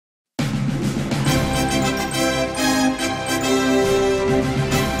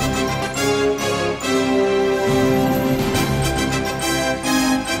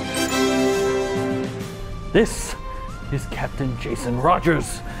This is Captain Jason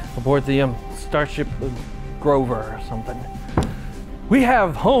Rogers aboard the Starship Grover or something. We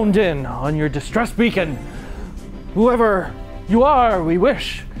have honed in on your distress beacon. Whoever you are, we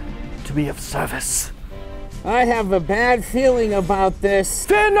wish to be of service. I have a bad feeling about this.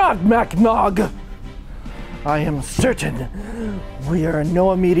 Fear not, Macnog! I am certain we are in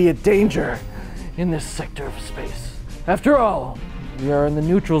no immediate danger in this sector of space. After all, we are in the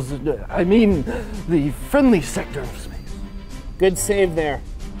neutrals, the friendly sector of space. Good save there.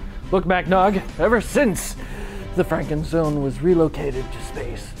 Look, Macnog, ever since the Frankenzone was relocated to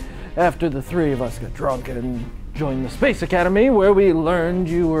space, after the three of us got drunk and joined the Space Academy, where we learned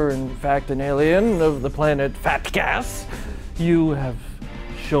you were in fact an alien of the planet Fat Gas, you have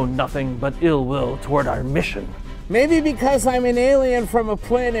shown nothing but ill will toward our mission. Maybe because I'm an alien from a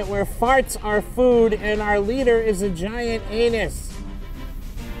planet where farts are food and our leader is a giant anus.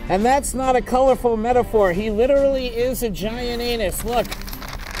 And that's not a colorful metaphor. He literally is a giant anus. Look,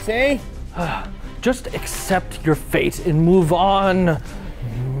 see? Just accept your fate and move on,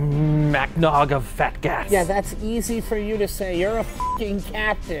 Macnog of Fat Gas. Yeah, that's easy for you to say. You're a fucking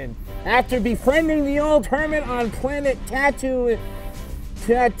captain. After befriending the old hermit on planet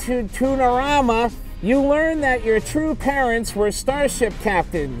Tunarama, you learn that your true parents were starship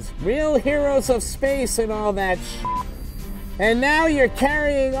captains, real heroes of space and all that shit. And now you're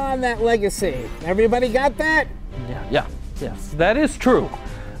carrying on that legacy. Everybody got that? Yes, that is true.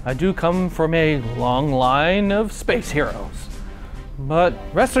 I do come from a long line of space heroes. But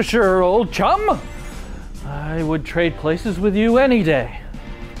rest assured, old chum, I would trade places with you any day.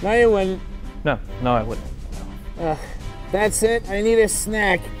 No, you wouldn't. No, I wouldn't. That's it. I need a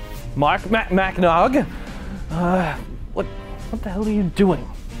snack. Marc Macnog, what the hell are you doing?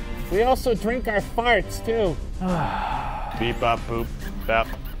 We also drink our farts, too. Beep, bop, boop, bap.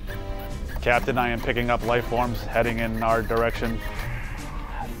 Captain, I am picking up life forms heading in our direction.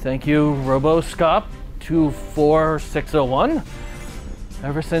 Thank you, Roboscop 24601.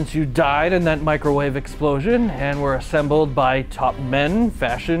 Ever since you died in that microwave explosion and were assembled by top men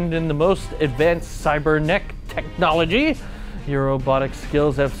fashioned in the most advanced cybernetic technology, your robotic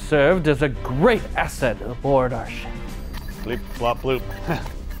skills have served as a great asset aboard our ship. Bleep, blop, bloop.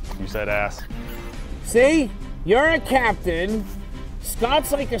 You said ass. See? You're a captain.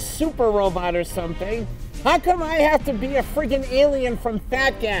 Scott's like a super robot or something. How come I have to be a friggin' alien from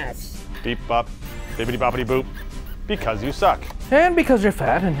Fat Gas? Beep, bop, bibbity boppity boop. Because you suck. And because you're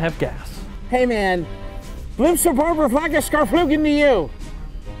fat and have gas. Hey man, bloop support reflector scarflugen to you.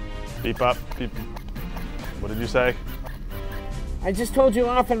 Beep, bop, beep. What did you say? I just told you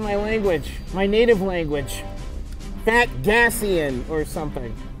off in my language, my native language. Fat Gassian or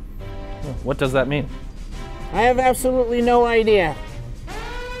something. What does that mean? I have absolutely no idea.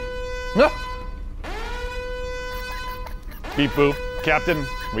 Beep, boop. Captain,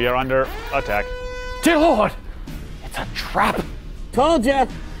 we are under attack. Dear Lord, it's a trap. Told ya.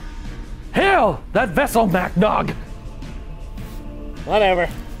 Hail that vessel, Macnog. Whatever.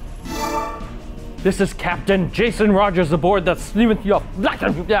 This is Captain Jason Rogers aboard the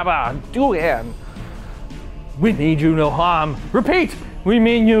Duan. We mean you no harm. Repeat, we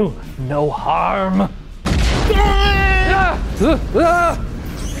mean you no harm.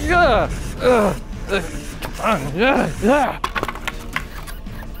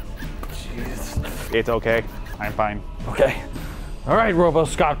 It's okay. I'm fine. Okay. All right,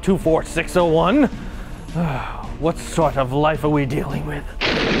 Roboscop 24601. What sort of life are we dealing with?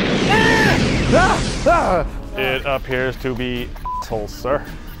 It appears to be assholes, sir.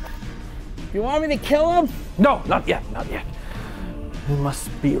 You want me to kill him? No, not yet, not yet. We must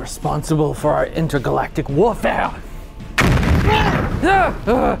be responsible for our intergalactic warfare.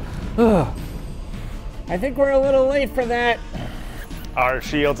 I think we're a little late for that. Our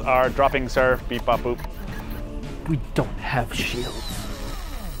shields are dropping, sir. Beep, bop, boop. We don't have shields.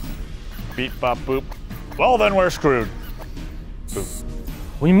 Beep, bop, boop. Well, then we're screwed. Boop.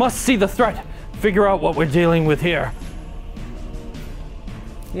 We must see the threat. Figure out what we're dealing with here.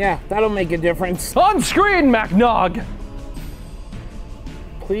 Yeah, that'll make a difference. On screen, Macnog!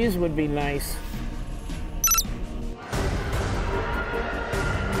 Please would be nice.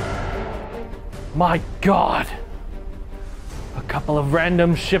 My God! A couple of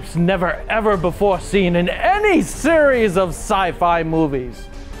random ships never ever before seen in any series of sci-fi movies.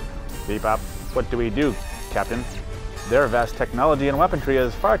 Beep, bop. What do we do, Captain? Their vast technology and weaponry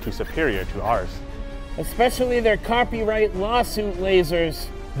is far too superior to ours. Especially their copyright lawsuit lasers.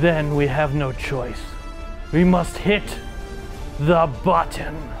 Then we have no choice. We must hit the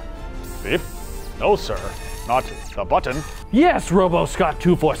button. Beep? No, sir. Not the button. Yes, Roboscott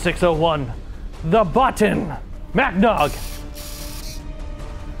 24601. The button! MacNug!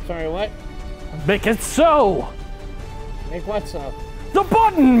 Sorry, what? Make it so! Make what so? The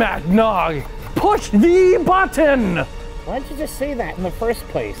button, MacNug! Push the button! Why'd you just say that in the first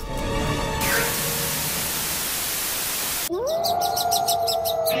place?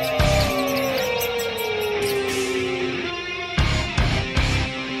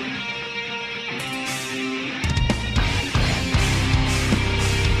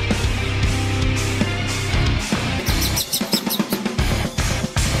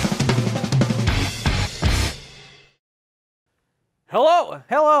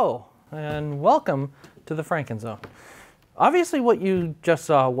 Hello, and welcome to the Frankenzone. Obviously what you just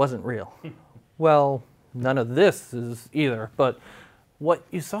saw wasn't real. Well, none of this is either, but what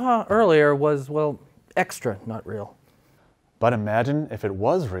you saw earlier was, well, extra not real. But imagine if it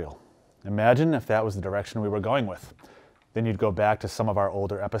was real. Imagine if that was the direction we were going with. Then you'd go back to some of our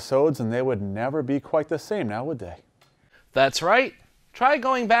older episodes and they would never be quite the same now, would they? That's right. Try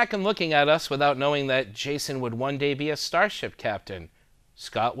going back and looking at us without knowing that Jason would one day be a starship captain,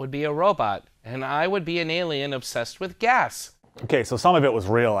 Scott would be a robot, and I would be an alien obsessed with gas. Okay, so some of it was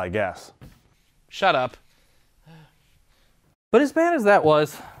real, I guess. Shut up. But as bad as that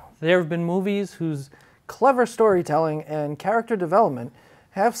was, there have been movies whose clever storytelling and character development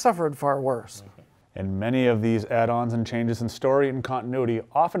have suffered far worse. And many of these add-ons and changes in story and continuity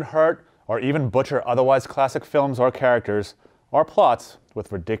often hurt or even butcher otherwise classic films or characters or plots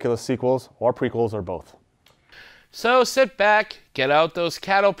with ridiculous sequels or prequels or both. So sit back, get out those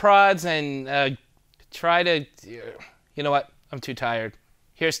cattle prods, and try to... You know what? I'm too tired.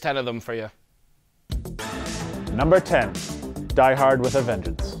 Here's 10 of them for you. Number 10, Die Hard with a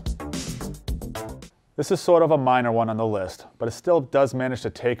Vengeance. This is sort of a minor one on the list, but it still does manage to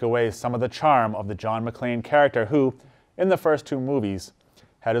take away some of the charm of the John McClane character who, in the first two movies,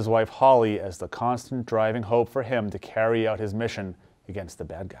 had his wife Holly as the constant driving hope for him to carry out his mission against the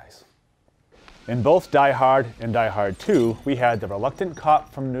bad guys. In both Die Hard and Die Hard 2, we had the reluctant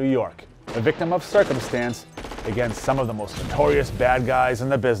cop from New York, a victim of circumstance against some of the most notorious bad guys in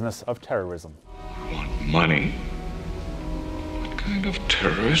the business of terrorism. I want money. What kind of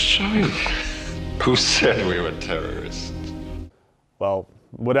terrorists are you? Who said we were terrorists? Well,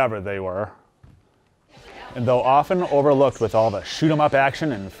 whatever they were. And though often overlooked with all the shoot-'em-up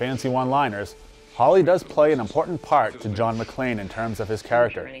action and fancy one-liners, Holly does play an important part to John McClane in terms of his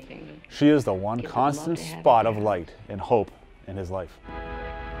character. She is the one constant spot of light and hope in his life.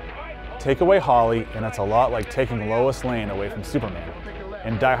 Take away Holly, and it's a lot like taking Lois Lane away from Superman.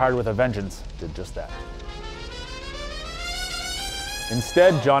 And Die Hard with a Vengeance did just that.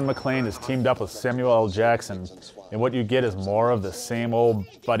 Instead, John McClane is teamed up with Samuel L. Jackson, and what you get is more of the same old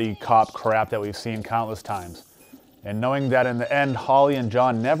buddy cop crap that we've seen countless times. And knowing that in the end, Holly and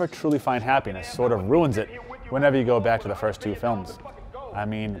John never truly find happiness sort of ruins it whenever you go back to the first two films. I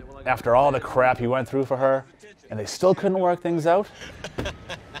mean, after all the crap he went through for her, and they still couldn't work things out?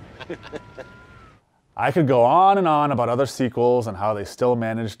 I could go on and on about other sequels and how they still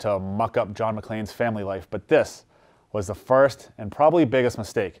managed to muck up John McClane's family life, but this was the first and probably biggest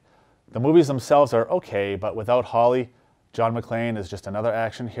mistake. The movies themselves are okay, but without Holly, John McClane is just another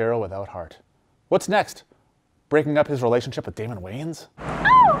action hero without heart. What's next? Breaking up his relationship with Damon Wayans?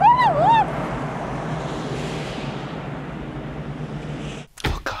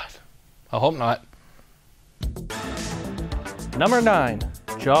 Oh, God. I hope not. Number 9,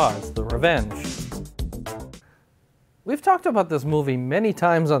 Jaws, The Revenge. We've talked about this movie many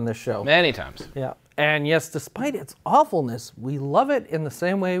times on this show. Many times. Yeah. And yes, despite its awfulness, we love it in the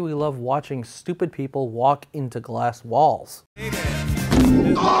same way we love watching stupid people walk into glass walls.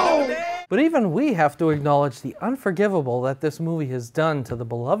 But even we have to acknowledge the unforgivable that this movie has done to the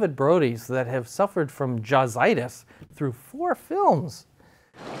beloved Brodies that have suffered from Jawsitis through 4 films.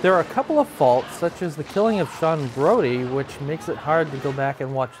 There are a couple of faults, such as the killing of Sean Brody, which makes it hard to go back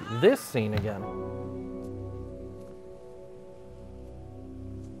and watch this scene again.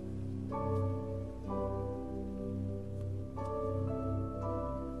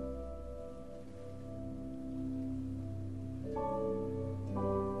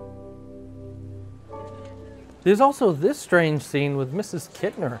 There's also this strange scene with Mrs.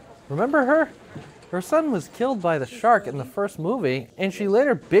 Kittner. Remember her? Her son was killed by the shark in the first movie, and she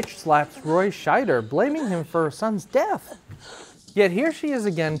later bitch slaps Roy Scheider, blaming him for her son's death. Yet here she is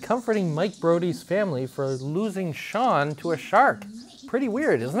again comforting Mike Brody's family for losing Sean to a shark. Pretty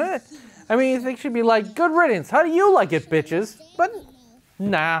weird, isn't it? I mean, you think she'd be like, good riddance, how do you like it, bitches? But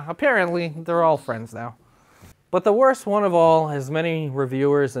nah, apparently they're all friends now. But the worst one of all, as many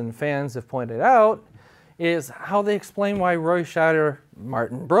reviewers and fans have pointed out, is how they explain why Roy Scheider,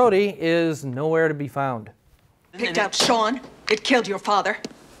 Martin Brody, is nowhere to be found. Picked out Sean. It killed your father.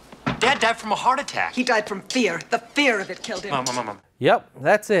 Dad died from a heart attack. He died from fear. The fear of it killed him. Mom. Yep,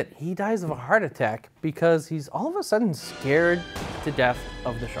 that's it. He dies of a heart attack because he's all of a sudden scared to death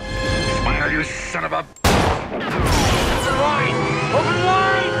of the shark. Smile, you son of a... It's a line! Open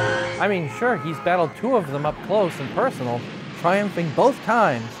line! I mean, sure, he's battled 2 of them up close and personal, triumphing both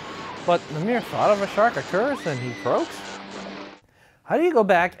times, but the mere thought of a shark occurs and he croaks? How do you go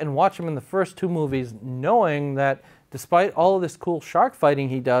back and watch him in the first 2 movies knowing that despite all of this cool shark fighting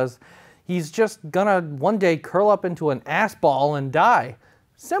he does, he's just gonna one day curl up into an ass ball and die?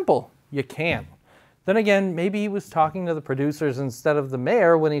 Simple. You can't. Then again, maybe he was talking to the producers instead of the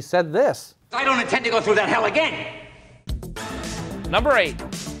mayor when he said this. I don't intend to go through that hell again! Number 8,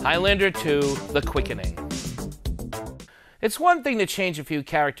 Highlander 2, The Quickening. It's one thing to change a few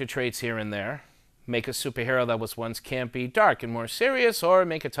character traits here and there. Make a superhero that was once campy dark and more serious, or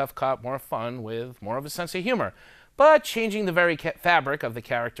make a tough cop more fun with more of a sense of humor. But changing the very fabric of the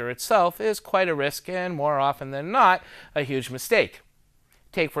character itself is quite a risk and, more often than not, a huge mistake.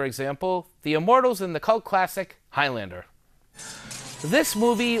 Take, for example, the Immortals in the cult classic Highlander. This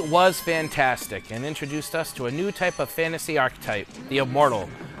movie was fantastic and introduced us to a new type of fantasy archetype, the Immortal,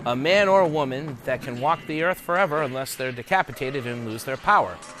 a man or woman that can walk the earth forever unless they're decapitated and lose their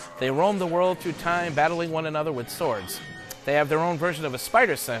power. They roam the world through time, battling one another with swords. They have their own version of a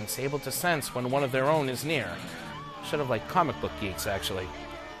spider sense, able to sense when one of their own is near. Sort of like comic book geeks, actually.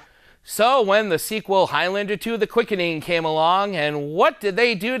 So when the sequel Highlander 2 The Quickening came along, and what did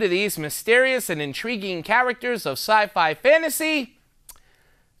they do to these mysterious and intriguing characters of sci-fi fantasy?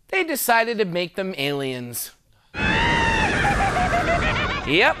 They decided to make them aliens.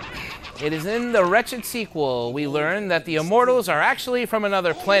 Yep, it is in the wretched sequel we learn that the Immortals are actually from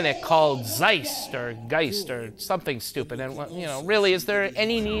another planet called Zeist or Geist or something stupid. And, you know, really, is there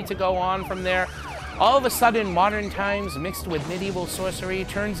any need to go on from there? All of a sudden, modern times mixed with medieval sorcery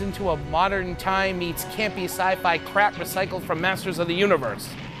turns into a modern time meets campy sci-fi crap recycled from Masters of the Universe.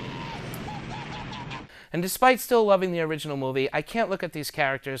 And despite still loving the original movie, I can't look at these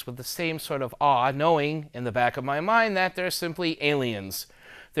characters with the same sort of awe, knowing in the back of my mind that they're simply aliens.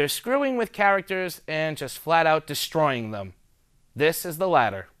 They're screwing with characters and just flat out destroying them. This is the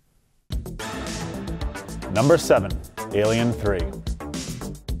latter. Number 7, Alien 3.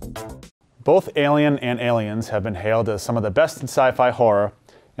 Both Alien and Aliens have been hailed as some of the best in sci-fi horror,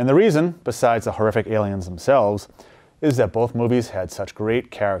 and the reason, besides the horrific aliens themselves, is that both movies had such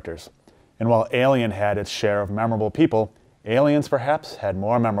great characters. And while Alien had its share of memorable people, Aliens perhaps had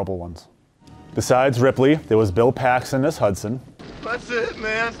more memorable ones. Besides Ripley, there was Bill Paxton as Hudson. That's it,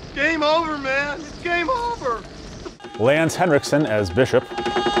 man. Game over, man. It's game over. Lance Henriksen as Bishop.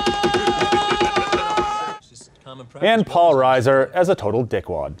 And Paul Reiser as a total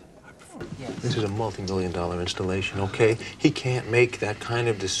dickwad. This is a multi-million-dollar installation, okay? He can't make that kind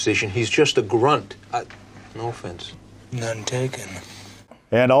of decision. He's just a grunt. No offense. None taken.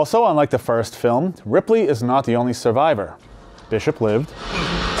 And also, unlike the first film, Ripley is not the only survivor. Bishop lived.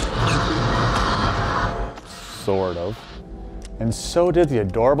 Sort of. And so did the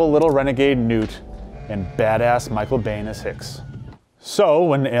adorable little renegade Newt and badass Michael Biehn as Hicks. So,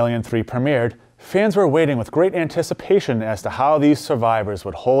 when Alien 3 premiered, fans were waiting with great anticipation as to how these survivors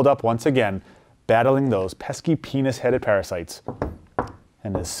would hold up once again, battling those pesky penis-headed parasites.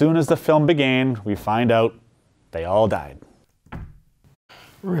 And as soon as the film began, we find out they all died.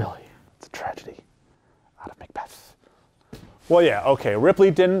 Really? It's a tragedy. Out of Macbeth. Well, yeah, okay, Ripley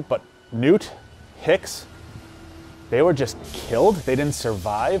didn't, but Newt, Hicks, they were just killed? They didn't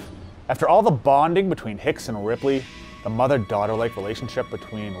survive? After all the bonding between Hicks and Ripley, the mother-daughter-like relationship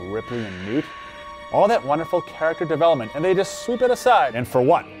between Ripley and Newt, all that wonderful character development, and they just sweep it aside. And for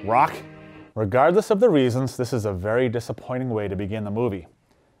what? Rock? Regardless of the reasons, this is a very disappointing way to begin the movie.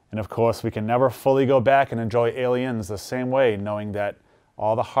 And of course, we can never fully go back and enjoy Aliens the same way, knowing that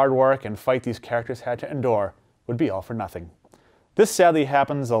all the hard work and fight these characters had to endure would be all for nothing. This sadly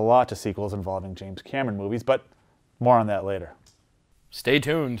happens a lot to sequels involving James Cameron movies, but more on that later. Stay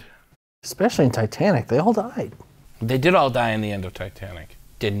tuned. Especially in Titanic, they all died. They did all die in the end of Titanic.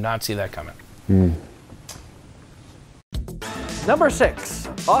 Did not see that coming. Number 6,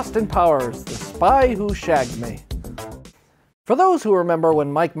 Austin Powers, The Spy Who Shagged Me. For those who remember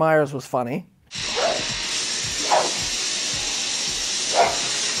when Mike Myers was funny,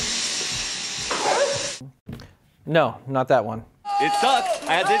 no, not that one. It sucks.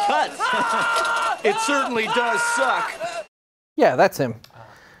 As it cuts. It certainly does suck. Yeah, that's him.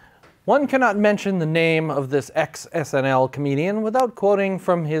 One cannot mention the name of this ex-SNL comedian without quoting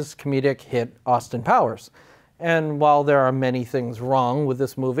from his comedic hit Austin Powers. And while there are many things wrong with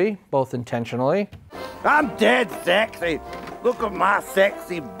this movie, both intentionally... I'm dead sexy. Look at my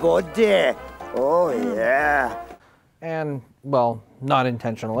sexy body. Oh, yeah. And, well, not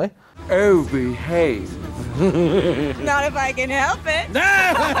intentionally. Oh, behave. Not if I can help it.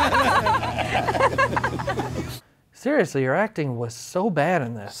 Seriously, your acting was so bad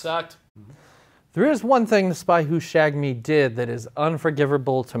in this. Sucked. There is one thing The Spy Who Shagged Me did that is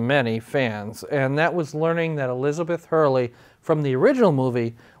unforgivable to many fans, and that was learning that Elizabeth Hurley from the original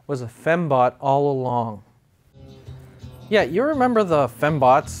movie was a fembot all along. Yeah, you remember the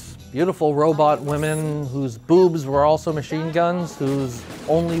fembots, beautiful robot women whose boobs were also machine guns, whose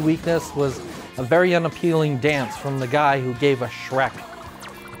only weakness was a very unappealing dance from the guy who gave us Shrek.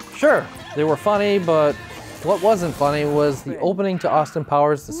 Sure, they were funny, but what wasn't funny was the opening to Austin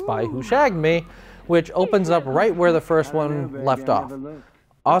Powers' The Spy Who Shagged Me, which opens up right where the first one left off.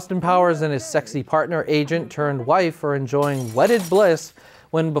 Austin Powers and his sexy partner, agent turned wife, are enjoying wedded bliss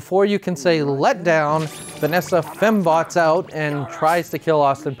when, before you can say let down, Vanessa fembots out and tries to kill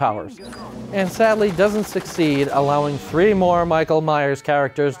Austin Powers. And sadly doesn't succeed, allowing 3 more Michael Myers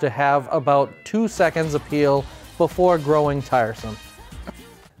characters to have about 2 seconds appeal before growing tiresome.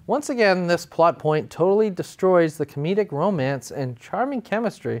 Once again, this plot point totally destroys the comedic romance and charming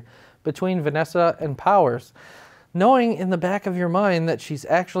chemistry between Vanessa and Powers, knowing in the back of your mind that she's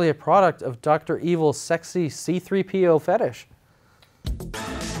actually a product of Dr. Evil's sexy C-3PO fetish.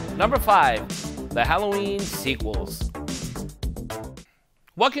 Number 5, the Halloween sequels.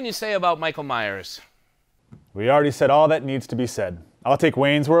 What can you say about Michael Myers? We already said all that needs to be said. I'll take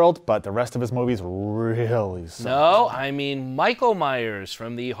Wayne's World, but the rest of his movies really suck. No, I mean Michael Myers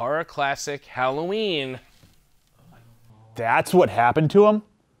from the horror classic Halloween. That's what happened to him?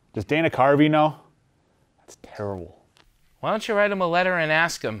 Does Dana Carvey know? That's terrible. Why don't you write him a letter and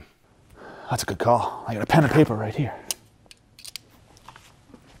ask him? That's a good call. I got a pen and paper right here.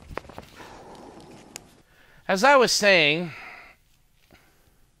 As I was saying...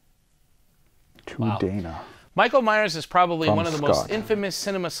 To Dana. Michael Myers is probably one of the most Scott. infamous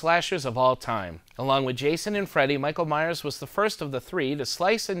cinema slashers of all time. Along with Jason and Freddy, Michael Myers was the first of the 3 to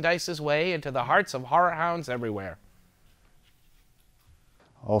slice and dice his way into the hearts of horror hounds everywhere.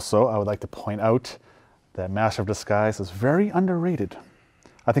 Also, I would like to point out that Master of Disguise is very underrated.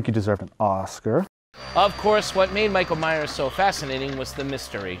 I think he deserved an Oscar. Of course, what made Michael Myers so fascinating was the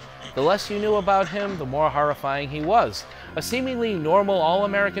mystery. The less you knew about him, the more horrifying he was. A seemingly normal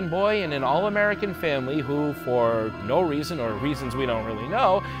all-American boy in an all-American family who, for no reason or reasons we don't really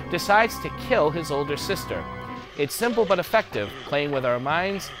know, decides to kill his older sister. It's simple but effective, playing with our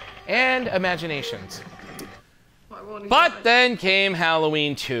minds and imaginations. But then came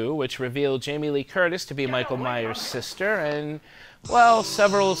Halloween 2, which revealed Jamie Lee Curtis to be Michael Myers' sister, and, well,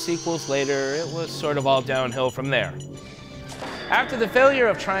 several sequels later, it was sort of all downhill from there. After the failure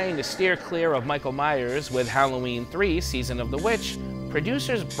of trying to steer clear of Michael Myers with Halloween 3, Season of the Witch,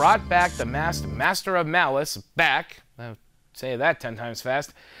 producers brought back the masked Master of Malice back, say that 10 times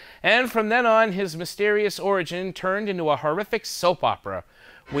fast, and from then on, his mysterious origin turned into a horrific soap opera.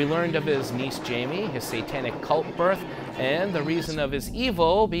 We learned of his niece Jamie, his satanic cult birth, and the reason of his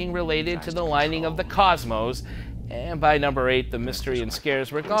evil being related to the lining of the cosmos. And by number 8, the mystery and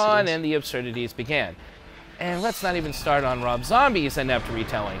scares were gone and the absurdities began. And let's not even start on Rob Zombie's inept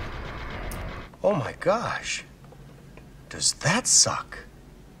retelling. Oh my gosh. Does that suck?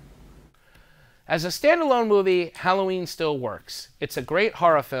 As a standalone movie, Halloween still works. It's a great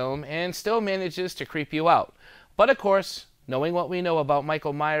horror film and still manages to creep you out. But of course, knowing what we know about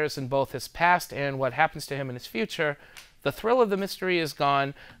Michael Myers in both his past and what happens to him in his future, the thrill of the mystery is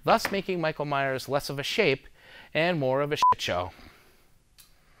gone, thus making Michael Myers less of a shape and more of a shit show.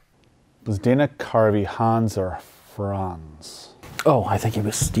 Was Dana Carvey Hans or Franz? Oh, I think he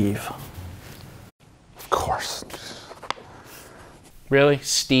was Steve. Of course. Really?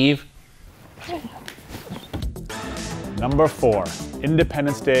 Steve? Number 4,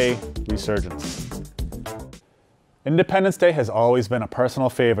 Independence Day Resurgence. Independence Day has always been a personal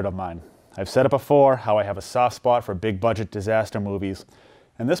favorite of mine. I've said it before, how I have a soft spot for big budget disaster movies,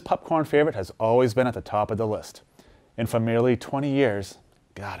 and this popcorn favorite has always been at the top of the list. And for nearly 20 years,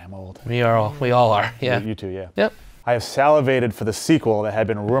 God, I'm old. We all are, yeah. You too, yeah. Yep. I have salivated for the sequel that had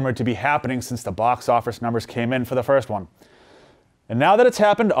been rumored to be happening since the box office numbers came in for the first one. And now that it's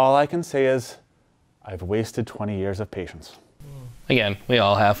happened, all I can say is, I've wasted 20 years of patience. Again, we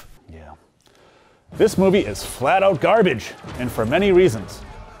all have. Yeah. This movie is flat out garbage, and for many reasons.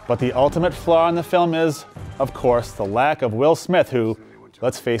 But the ultimate flaw in the film is, of course, the lack of Will Smith, who,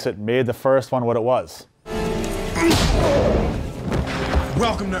 let's face it, made the first one what it was.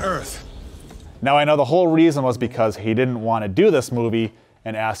 Welcome to Earth. Now I know the whole reason was because he didn't want to do this movie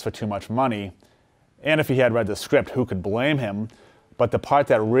and asked for too much money. And if he had read the script, who could blame him? But the part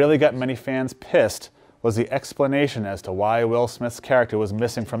that really got many fans pissed was the explanation as to why Will Smith's character was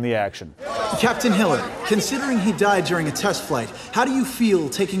missing from the action. Captain Hiller, considering he died during a test flight, how do you feel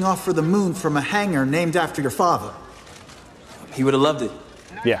taking off for the moon from a hangar named after your father? He would have loved it.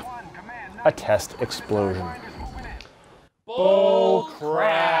 Yeah, a test explosion. Bull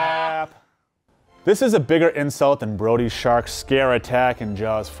crap. This is a bigger insult than Brody's shark scare attack in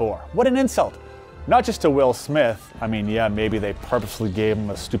Jaws 4. What an insult! Not just to Will Smith. I mean, yeah, maybe they purposely gave him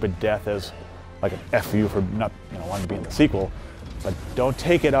a stupid death as like an FU for not wanting to be in the sequel, but don't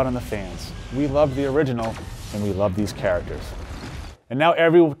take it out on the fans. We loved the original, and we love these characters. And now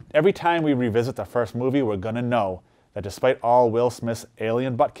every time we revisit the first movie, we're gonna know that despite all Will Smith's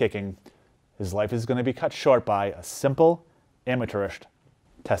alien butt kicking, his life is gonna be cut short by a simple, amateurish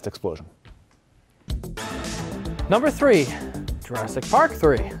test explosion. Number 3, Jurassic Park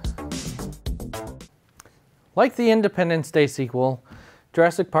 3. Like the Independence Day sequel,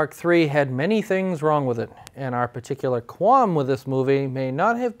 Jurassic Park 3 had many things wrong with it, and our particular qualm with this movie may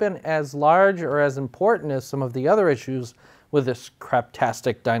not have been as large or as important as some of the other issues with this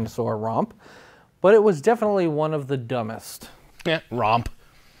craptastic dinosaur romp, but it was definitely one of the dumbest. Yeah, romp.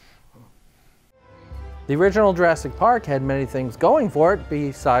 The original Jurassic Park had many things going for it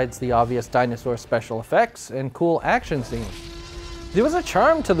besides the obvious dinosaur special effects and cool action scenes. There was a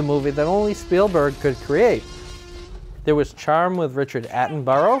charm to the movie that only Spielberg could create. There was charm with Richard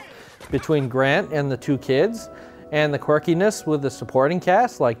Attenborough between Grant and the two kids, and the quirkiness with the supporting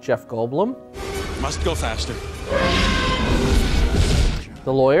cast like Jeff Goldblum. Must go faster.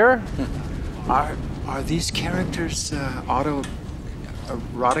 The lawyer. Are these characters autoerotica?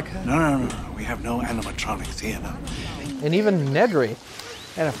 No. We have no animatronics here now. And even Nedry.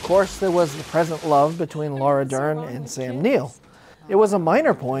 And of course there was the present love between Laura Dern and Sam Neill. It was a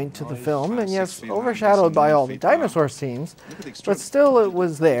minor point to the film, and yes, overshadowed by all the dinosaur scenes, but still it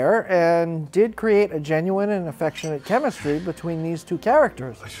was there and did create a genuine and affectionate chemistry between these two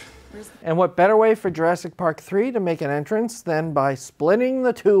characters. And what better way for Jurassic Park 3 to make an entrance than by splitting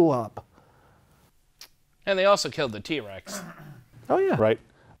the two up? And they also killed the T-Rex. Oh yeah. Right.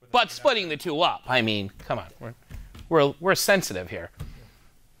 But splitting the two up, I mean, come on, we're sensitive here.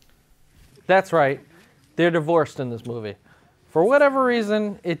 That's right. They're divorced in this movie. For whatever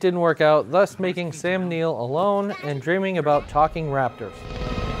reason, it didn't work out, thus making Sam Neill alone and dreaming about talking raptors.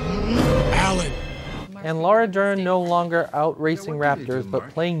 Alan! And Laura Dern no longer out racing raptors, but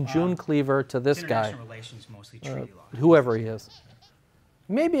playing June Cleaver to this guy, whoever he is.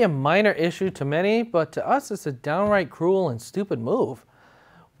 Maybe a minor issue to many, but to us it's a downright cruel and stupid move.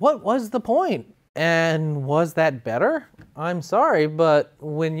 What was the point? And was that better? I'm sorry, but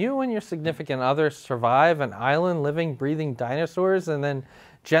when you and your significant other survive an island living, breathing dinosaurs and then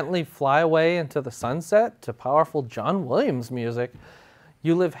gently fly away into the sunset to powerful John Williams music,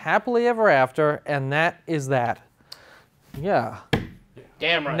 you live happily ever after, and that is that. Yeah.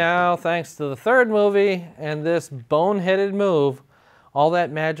 Damn right. Now, thanks to the third movie and this boneheaded move, all that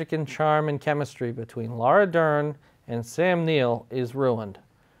magic and charm and chemistry between Laura Dern and Sam Neill is ruined.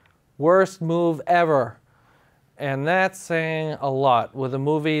 Worst move ever. And that's saying a lot with a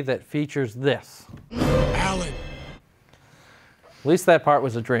movie that features this. Alan! At least that part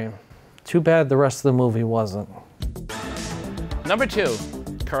was a dream. Too bad the rest of the movie wasn't. Number 2,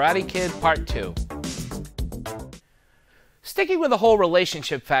 Karate Kid Part 2. Sticking with the whole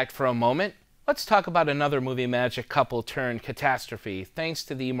relationship fact for a moment, let's talk about another movie magic couple turned catastrophe thanks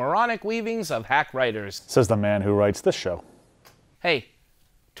to the moronic weavings of hack writers. Says the man who writes this show. Hey,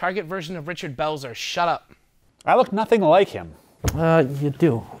 Target version of Richard Belzer, shut up. I look nothing like him. You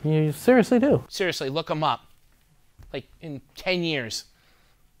do. You seriously do. Seriously, look him up. Like, in 10 years.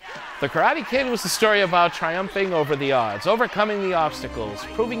 The Karate Kid was the story about triumphing over the odds, overcoming the obstacles,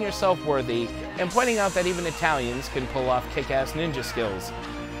 proving yourself worthy, and pointing out that even Italians can pull off kick-ass ninja skills.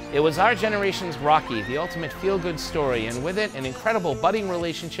 It was our generation's Rocky, the ultimate feel-good story, and with it, an incredible budding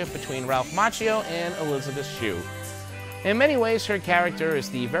relationship between Ralph Macchio and Elizabeth Shue. In many ways, her character is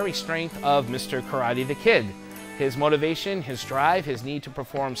the very strength of Mr. Karate the Kid. His motivation, his drive, his need to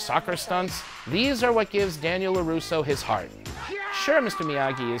perform soccer stunts, these are what gives Daniel LaRusso his heart. Sure, Mr.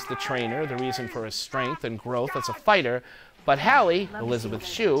 Miyagi is the trainer, the reason for his strength and growth as a fighter, but Hallie, Elizabeth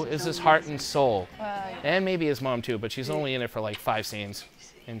Shue, is his heart and soul. And maybe his mom too, but she's only in it for like 5 scenes.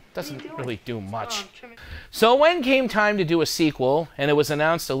 and doesn't really do much. So when came time to do a sequel, and it was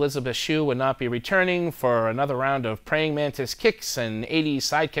announced Elizabeth Shue would not be returning for another round of praying mantis kicks and 80s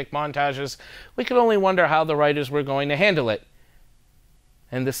sidekick montages, we could only wonder how the writers were going to handle it.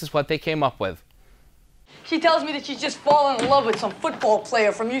 And this is what they came up with. She tells me that she's just fallen in love with some football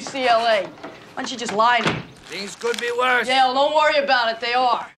player from UCLA. Why don't you just lie to me? Things could be worse. Dale, don't worry about it. They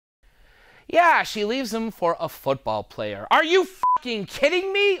are. Yeah, she leaves him for a football player. Are you fucking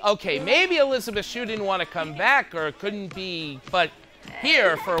kidding me? Okay, maybe Elizabeth Shue didn't want to come back or couldn't be, but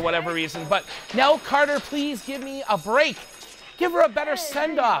here for whatever reason. But Nell Carter, please give me a break. Give her a better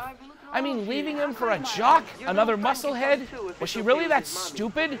send-off. I mean, leaving him for a jock, another musclehead? Was she really that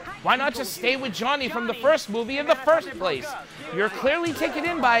stupid? Why not just stay with Johnny from the first movie in the first place? You're clearly taken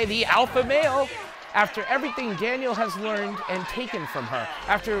in by the alpha male. After everything Daniel has learned and taken from her,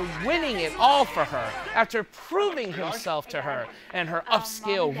 after winning it all for her, after proving himself to her and her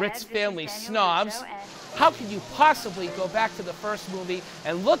upscale Ritz family snobs, how could you possibly go back to the first movie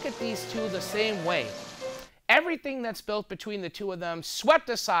and look at these two the same way? Everything that's built between the two of them swept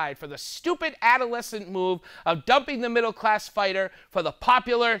aside for the stupid adolescent move of dumping the middle-class fighter for the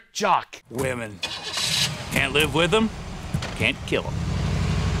popular jock. Women. Can't live with them, can't kill them.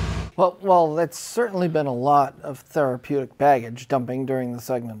 Well, that's certainly been a lot of therapeutic baggage dumping during the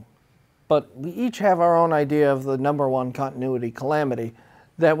segment. But we each have our own idea of the #1 continuity calamity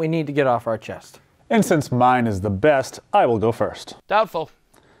that we need to get off our chest. And since mine is the best, I will go first. Doubtful.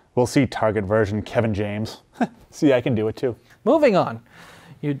 We'll see Target version Kevin James. See, I can do it too. Moving on.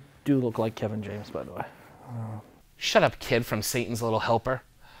 You do look like Kevin James, by the way. Shut up, kid from Satan's Little Helper.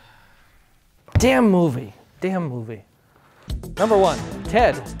 Damn movie. Damn movie. #1,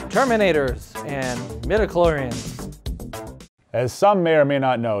 Ted, Terminators, and midichlorians. As some may or may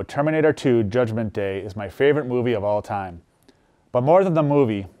not know, Terminator 2 Judgment Day is my favorite movie of all time. But more than the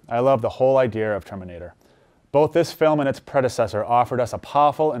movie, I love the whole idea of Terminator. Both this film and its predecessor offered us a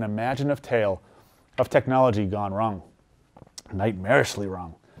powerful and imaginative tale of technology gone wrong. Nightmarishly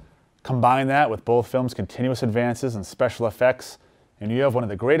wrong. Combine that with both films' continuous advances in special effects, and you have one of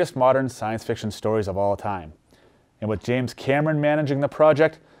the greatest modern science fiction stories of all time. And with James Cameron managing the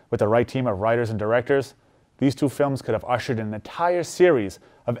project, with the right team of writers and directors, these two films could have ushered in an entire series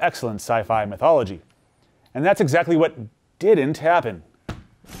of excellent sci-fi mythology. And that's exactly what didn't happen.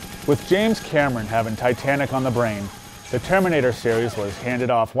 With James Cameron having Titanic on the brain, the Terminator series was handed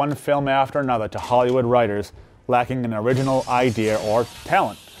off one film after another to Hollywood writers lacking an original idea or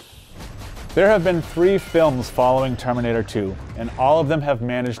talent. There have been 3 films following Terminator 2, and all of them have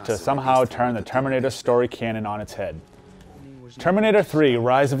managed to somehow turn the Terminator story canon on its head. Terminator 3,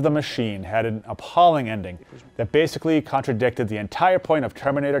 Rise of the Machine, had an appalling ending that basically contradicted the entire point of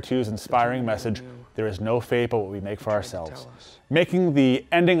Terminator 2's inspiring message, there is no fate but what we make for ourselves, making the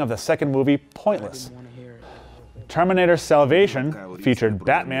ending of the second movie pointless. Terminator Salvation featured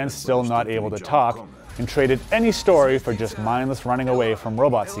Batman still not able to talk, and traded any story for just mindless running away from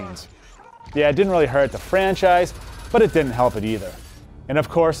robot scenes. Yeah, it didn't really hurt the franchise, but it didn't help it either. And of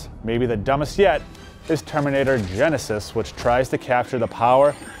course, maybe the dumbest yet, is Terminator Genesis, which tries to capture the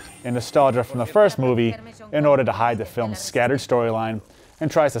power and nostalgia from the first movie in order to hide the film's scattered storyline, and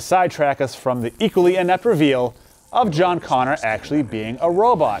tries to sidetrack us from the equally inept reveal of John Connor actually being a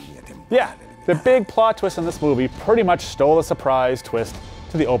robot. Yeah, the big plot twist in this movie pretty much stole the surprise twist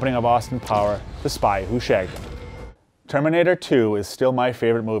to the opening of Austin Power, The Spy Who Shagged Him. Terminator 2 is still my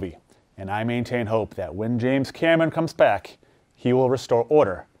favorite movie, and I maintain hope that when James Cameron comes back, he will restore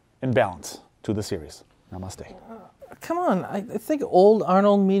order and balance to the series. Namaste. Come on, I think old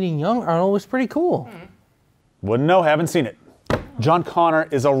Arnold meeting young Arnold was pretty cool. Wouldn't know, haven't seen it. John Connor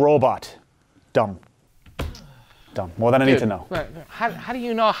is a robot. Dumb. Dumb. More than I need to know. How do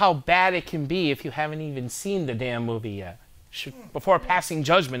you know how bad it can be if you haven't even seen the damn movie yet? Before passing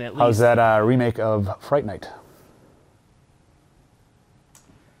judgment, at least. How's that remake of Fright Night?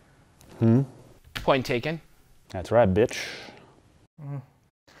 Point taken. That's right, bitch. Well,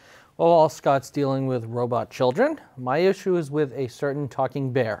 while Scott's dealing with robot children, my issue is with a certain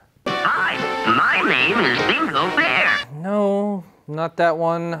talking bear. Hi, my name is Bingo Bear. No, not that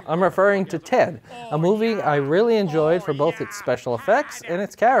one. I'm referring to Ted, a movie I really enjoyed for both its special effects and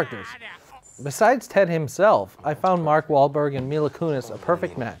its characters. Besides Ted himself, I found Mark Wahlberg and Mila Kunis a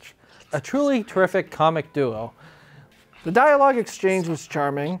perfect match. A truly terrific comic duo. The dialogue exchange was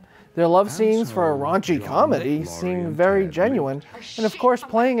charming. Their love scenes for a raunchy comedy seemed very genuine, and of course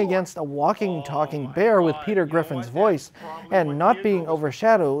playing against a walking, talking bear with Peter Griffin's voice and not being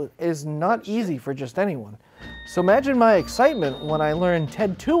overshadowed is not easy for just anyone. So imagine my excitement when I learned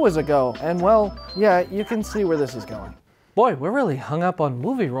Ted 2 was a go, and well, yeah, you can see where this is going. Boy, we're really hung up on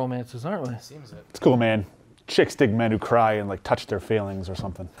movie romances, aren't we? Seems it. It's cool, man. Chicks dig men who cry and like touch their feelings or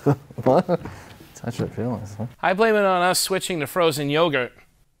something. What? Touch their feelings, huh? I blame it on us switching to frozen yogurt.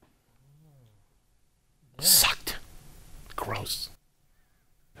 Sucked. Gross.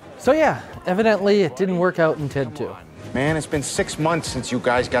 So yeah, evidently it didn't work out in Ted 2. Man, it's been 6 months since you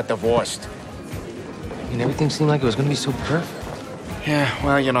guys got divorced. I mean, everything seemed like it was gonna be so perfect. Yeah,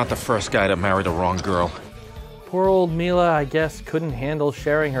 well, you're not the first guy that married the wrong girl. Poor old Mila, I guess, couldn't handle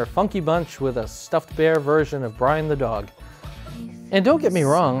sharing her funky bunch with a stuffed bear version of Brian the dog. And don't get me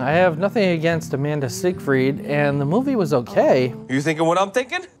wrong, I have nothing against Amanda Siegfried, and the movie was okay. You thinking what I'm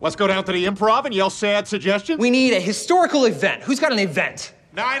thinking? Let's go down to the Improv and yell sad suggestions. We need a historical event. Who's got an event?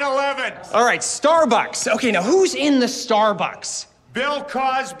 9/11. All right, Starbucks. Okay, now who's in the Starbucks? Bill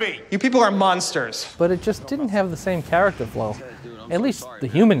Cosby. You people are monsters. But it just didn't have the same character flow. At least the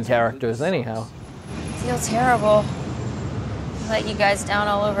human characters, anyhow. I feel terrible. I let you guys down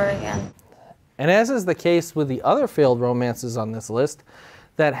all over again. And as is the case with the other failed romances on this list,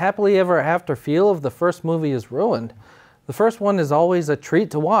 that happily ever after feel of the first movie is ruined. The first one is always a treat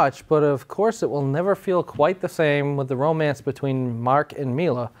to watch, but of course it will never feel quite the same with the romance between Mark and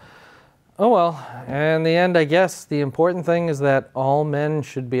Mila. Oh well, in the end I guess the important thing is that all men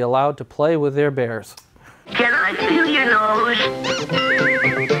should be allowed to play with their bears. Can I feel your nose?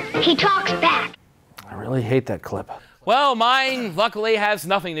 He talks back. I really hate that clip. Well, mine luckily has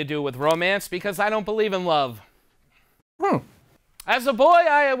nothing to do with romance because I don't believe in love. As a boy,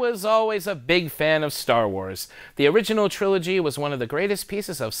 I was always a big fan of Star Wars. The original trilogy was one of the greatest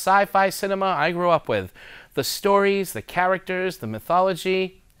pieces of sci-fi cinema I grew up with. The stories, the characters, the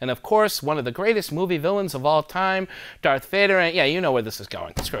mythology, and of course, one of the greatest movie villains of all time, Darth Vader, and yeah, you know where this is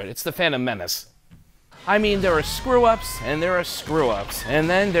going. Screw it, it's the Phantom Menace. I mean, there are screw-ups, and there are screw-ups, and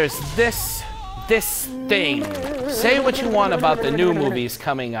then there's this thing. Say what you want about the new movies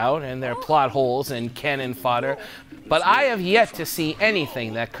coming out and their plot holes and cannon fodder, but I have yet to see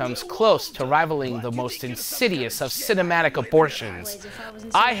anything that comes close to rivaling the most insidious of cinematic abortions.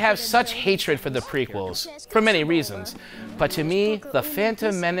 I have such hatred for the prequels, for many reasons, but to me, The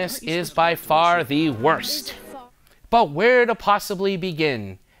Phantom Menace is by far the worst. But where to possibly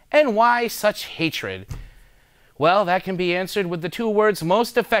begin? And why such hatred? Well, that can be answered with the two words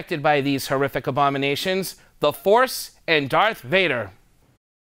most affected by these horrific abominations, the Force and Darth Vader.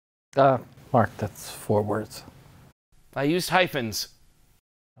 Mark, that's 4 words. I used hyphens.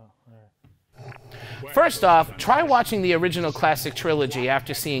 First off, try watching the original classic trilogy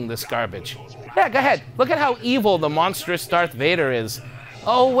after seeing this garbage. Yeah, go ahead. Look at how evil the monstrous Darth Vader is.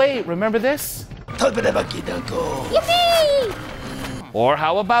 Oh, wait, remember this? Yippee! Or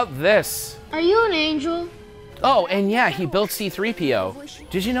how about this? Are you an angel? Oh, and yeah, he built C-3PO.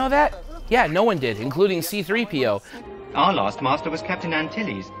 Did you know that? Yeah, no one did, including C-3PO. Our last master was Captain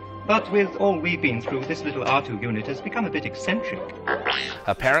Antilles. But with all we've been through, this little R2 unit has become a bit eccentric.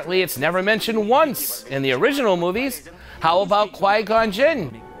 Apparently, it's never mentioned once in the original movies. How about Qui-Gon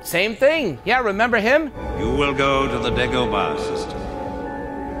Jinn? Same thing. Yeah, remember him? You will go to the Dagobah system.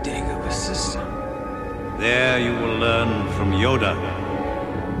 Dagobah system. There you will learn from Yoda,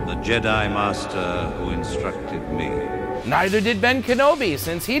 the Jedi Master who instructed me. Neither did Ben Kenobi,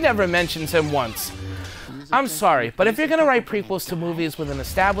 since he never mentions him once. I'm sorry, but if you're gonna write prequels to movies with an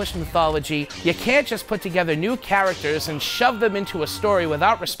established mythology, you can't just put together new characters and shove them into a story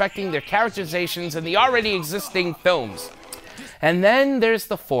without respecting their characterizations in the already existing films. And then there's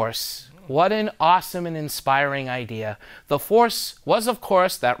the Force. What an awesome and inspiring idea. The Force was, of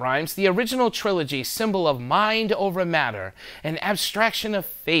course, that rhymes, the original trilogy symbol of mind over matter, an abstraction of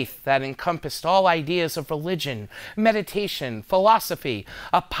faith that encompassed all ideas of religion, meditation, philosophy,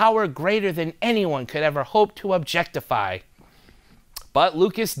 a power greater than anyone could ever hope to objectify. But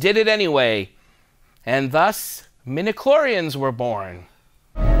Lucas did it anyway, and thus, midichlorians were born.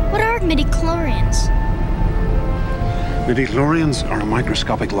 What are midichlorians? Midichlorians are a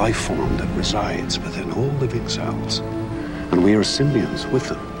microscopic life form that resides within all living cells, and we are symbions with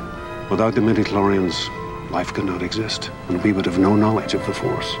them. Without the midichlorians, life could not exist, and we would have no knowledge of the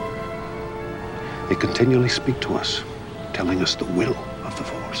Force. They continually speak to us, telling us the will of the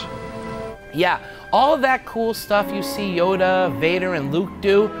Force. Yeah, all of that cool stuff you see Yoda, Vader, and Luke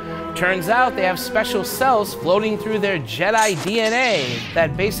do, turns out they have special cells floating through their Jedi DNA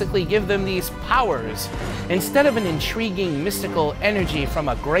that basically give them these powers. Instead of an intriguing mystical energy from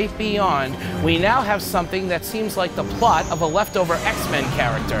a great beyond, we now have something that seems like the plot of a leftover X-Men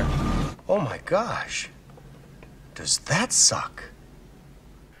character. Oh my gosh. Does that suck?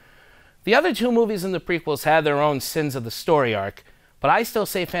 The other two movies in the prequels had their own sins of the story arc, But I still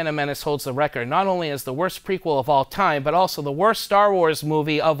say Phantom Menace holds the record, not only as the worst prequel of all time, but also the worst Star Wars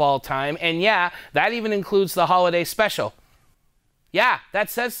movie of all time. And yeah, that even includes the holiday special. Yeah, that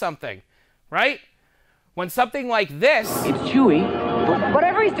says something, right? When something like this... It's Chewie.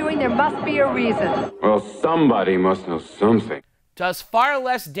 Whatever he's doing, there must be a reason. Well, somebody must know something. Does far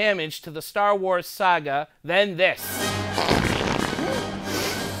less damage to the Star Wars saga than this.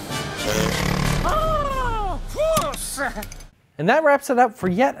 And that wraps it up for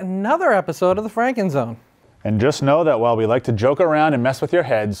yet another episode of the Frankenzone. And just know that while we like to joke around and mess with your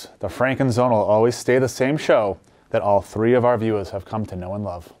heads, the Frankenzone will always stay the same show that all three of our viewers have come to know and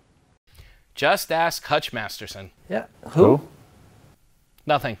love. Just ask Hutch Masterson. Yeah. Who?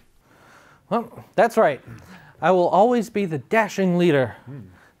 Nothing. Well, that's right. I will always be the dashing leader.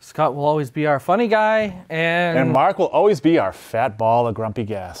 Scott will always be our funny guy, and Mark will always be our fat ball of grumpy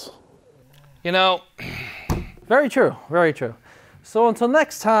gas. You know... Very true, very true. So until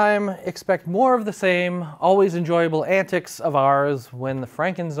next time, expect more of the same, always enjoyable antics of ours when the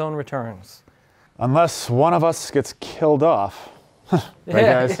Frankenzone returns. Unless one of us gets killed off. Right,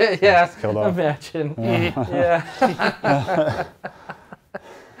 guys? Yeah, killed off. Imagine. Yeah.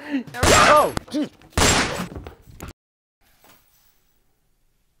 Oh, geez.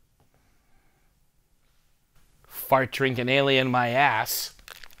 Fart drinking alien my ass.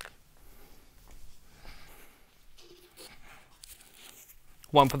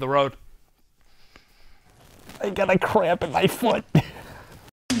 One for the road. I got a cramp in my foot.